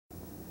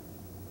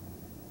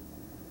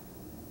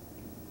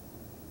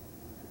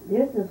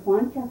There's this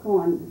Juan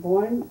Chacon,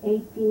 born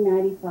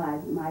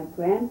 1895, my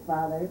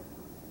grandfather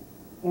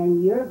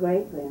and your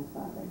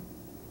great-grandfather.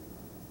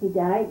 He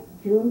died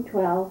June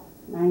 12,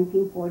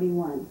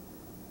 1941.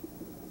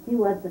 He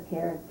was a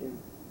character.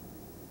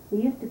 He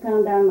used to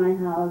come down my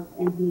house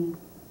and he'd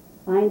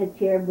find a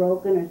chair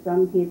broken or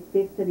something, he'd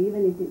fix it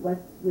even if it was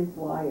with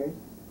wires.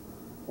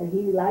 But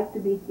he liked to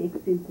be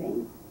fixing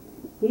things.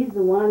 He's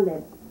the one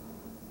that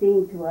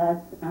sing to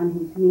us on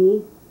his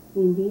knee,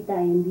 Indita,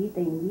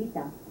 Indita,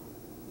 Indita.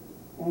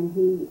 And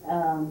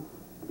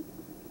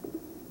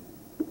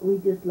we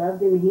just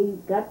loved him. He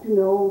got to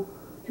know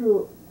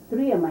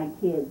three of my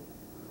kids,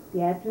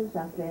 Beatriz,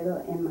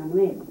 Alfredo, and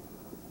Manuel.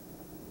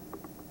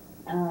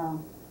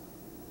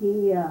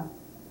 He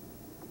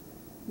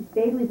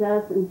stayed with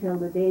us until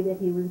the day that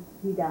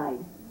he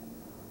died.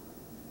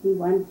 He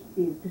wanted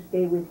to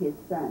stay with his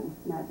son,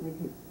 not with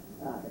his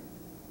daughter.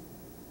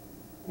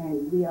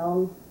 And we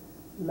all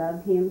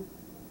loved him.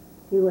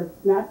 He was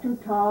not too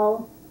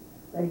tall,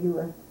 but he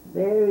was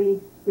very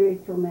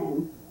spiritual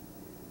man,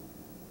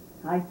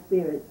 high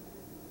spirits.